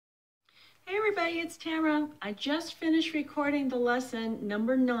everybody, it's Tamara. I just finished recording the lesson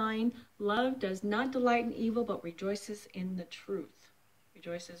number 9. Love does not delight in evil, but rejoices in the truth.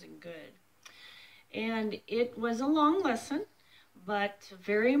 Rejoices in good. And it was a long lesson, but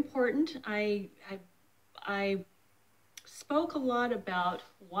very important. I spoke a lot about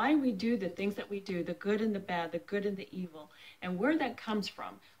why we do the things that we do, the good and the bad, the good and the evil, and where that comes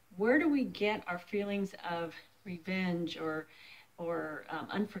from. Where do we get our feelings of revenge or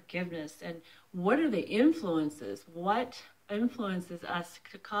unforgiveness, and what are the influences? What influences us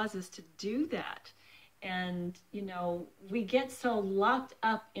to cause us to do that? And, you know, we get so locked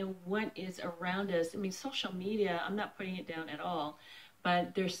up in what is around us. I mean, social media, I'm not putting it down at all,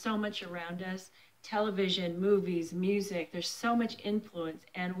 but there's so much around us. Television, movies, music, there's so much influence,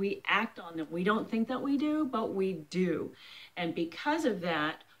 and we act on them. We don't think that we do, but we do. And because of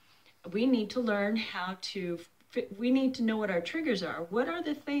that, we need to learn how to we need to know what our triggers are. What are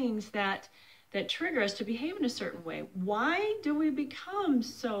the things that trigger us to behave in a certain way? Why do we become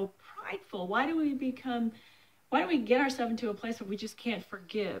so prideful? Why do we get ourselves into a place where we just can't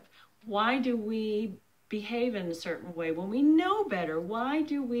forgive? Why do we behave in a certain way when we know better? Why is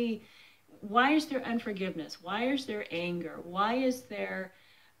there unforgiveness? Why is there anger? Why do we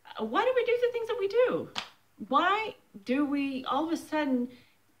do the things that we do? Why do we all of a sudden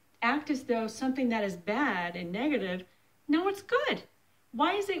act as though something that is bad and negative, no, it's good?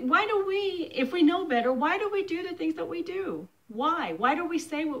 If we know better, why do we do the things that we do? Why do we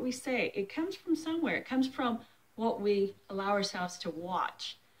say what we say? It comes from somewhere. It comes from what we allow ourselves to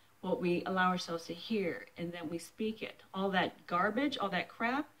watch, what we allow ourselves to hear, and then we speak it. All that garbage, all that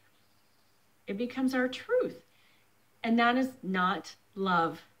crap, it becomes our truth. And that is not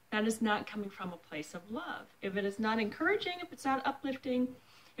love. That is not coming from a place of love. If it is not encouraging, if it's not uplifting,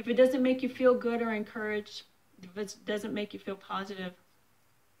 if it doesn't make you feel good or encouraged, if it doesn't make you feel positive,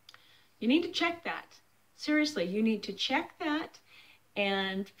 you need to check that. Seriously, you need to check that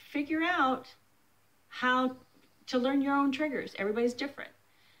and figure out how to learn your own triggers. Everybody's different.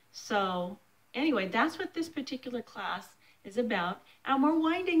 So anyway, that's what this particular class is about. And we're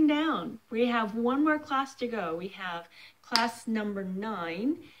winding down. We have one more class to go. We have class number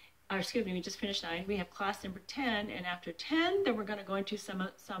 9. We just finished 9. We have class number 10, and after 10, then we're going to go into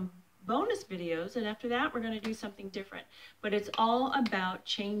some bonus videos, and after that, we're going to do something different. But it's all about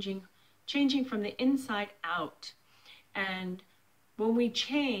changing from the inside out. And when we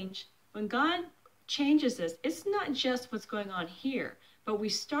change, when God changes us, it's not just what's going on here, but we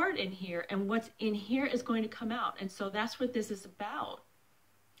start in here, and what's in here is going to come out. And so that's what this is about.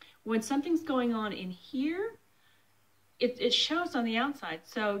 When something's going on in here, it shows on the outside.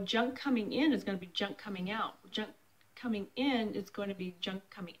 So junk coming in is going to be junk coming out. Junk coming in is going to be junk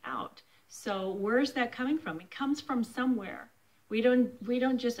coming out. So where's that coming from? It comes from somewhere. We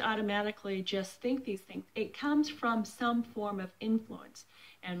don't just automatically just think these things. It comes from some form of influence,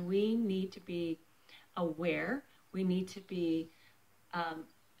 and we need to be aware. We need to be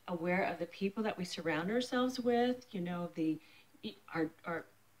aware of the people that we surround ourselves with. You know,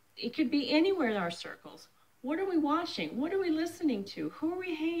 it could be anywhere in our circles. What are we watching? What are we listening to? Who are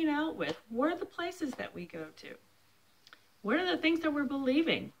we hanging out with? Where are the places that we go to? What are the things that we're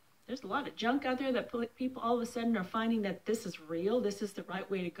believing? There's a lot of junk out there that people all of a sudden are finding that this is real. This is the right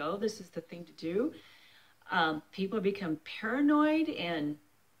way to go. This is the thing to do. People become paranoid and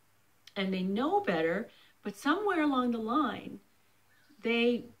they know better, but somewhere along the line,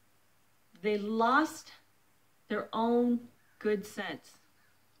 they lost their own good sense,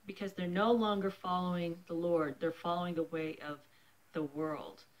 because they're no longer following the Lord. They're following the way of the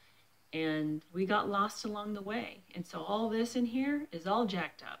world. And we got lost along the way. And so all this in here is all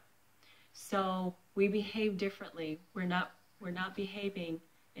jacked up. So we behave differently. We're not behaving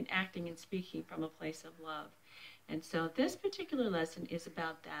and acting and speaking from a place of love. And so this particular lesson is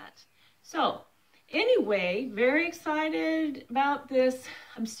about that. So anyway, very excited about this.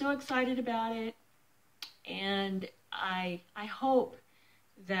 I'm still excited about it. And I hope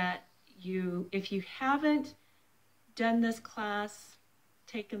that if you haven't done this class,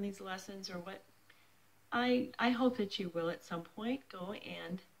 taken these lessons or what, I hope that you will at some point go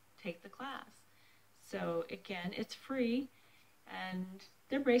and take the class. So again, it's free, and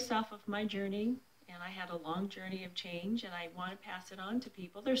they're based off of my journey, and I had a long journey of change, and I want to pass it on to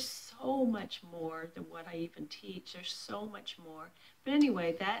people. There's so much more than what I even teach. There's so much more. But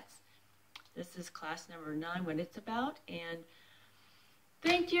anyway, this is class number 9, what it's about. And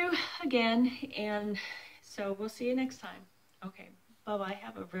thank you again, and so we'll see you next time. Okay, bye-bye.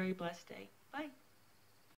 Have a very blessed day. Bye.